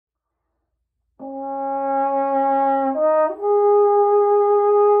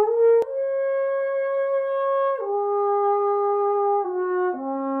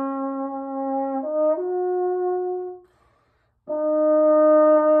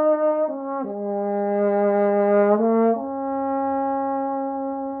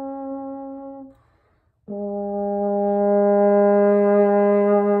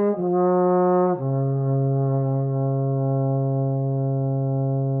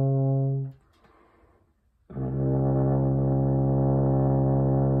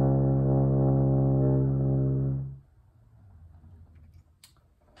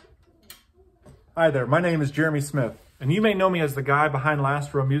Hi there, my name is Jeremy Smith, and you may know me as the guy behind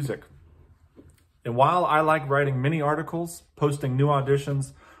Last Row Music. And while I like writing many articles, posting new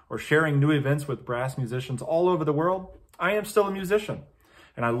auditions, or sharing new events with brass musicians all over the world, I am still a musician,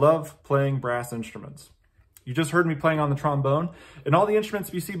 and I love playing brass instruments. You just heard me playing on the trombone, and all the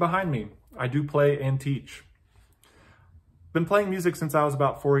instruments you see behind me, I do play and teach. Been playing music since I was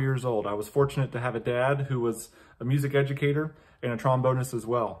about 4 years old. I was fortunate to have a dad who was a music educator and a trombonist as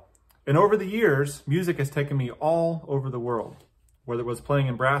well. And over the years, music has taken me all over the world, whether it was playing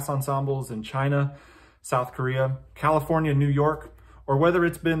in brass ensembles in China, South Korea, California, New York, or whether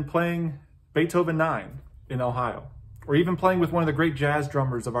it's been playing Beethoven 9 in Ohio, or even playing with one of the great jazz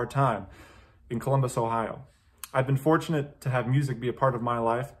drummers of our time in Columbus, Ohio. I've been fortunate to have music be a part of my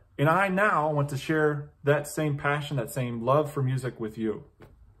life, and I now want to share that same passion, that same love for music with you.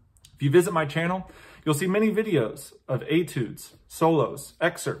 If you visit my channel, you'll see many videos of etudes, solos,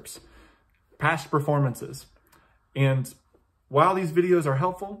 excerpts, past performances. And while these videos are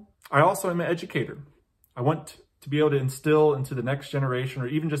helpful, I also am an educator. I want to be able to instill into the next generation, or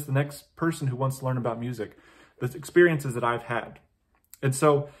even just the next person who wants to learn about music, the experiences that I've had. And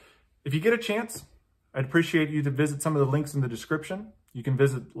so if you get a chance, I'd appreciate you to visit some of the links in the description. You can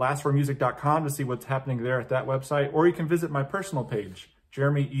visit lastrowmusic.com to see what's happening there at that website, or you can visit my personal page,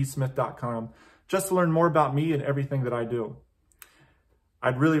 jeremyesmith.com, just to learn more about me and everything that I do.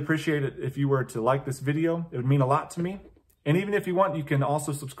 I'd really appreciate it if you were to like this video. It would mean a lot to me. And even if you want, you can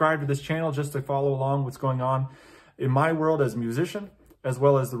also subscribe to this channel just to follow along what's going on in my world as a musician, as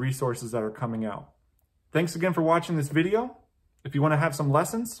well as the resources that are coming out. Thanks again for watching this video. If you want to have some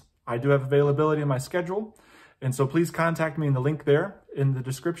lessons, I do have availability in my schedule. And so please contact me in the link there in the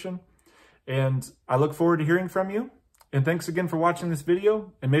description. And I look forward to hearing from you. And thanks again for watching this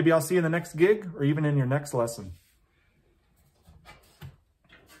video. And maybe I'll see you in the next gig or even in your next lesson.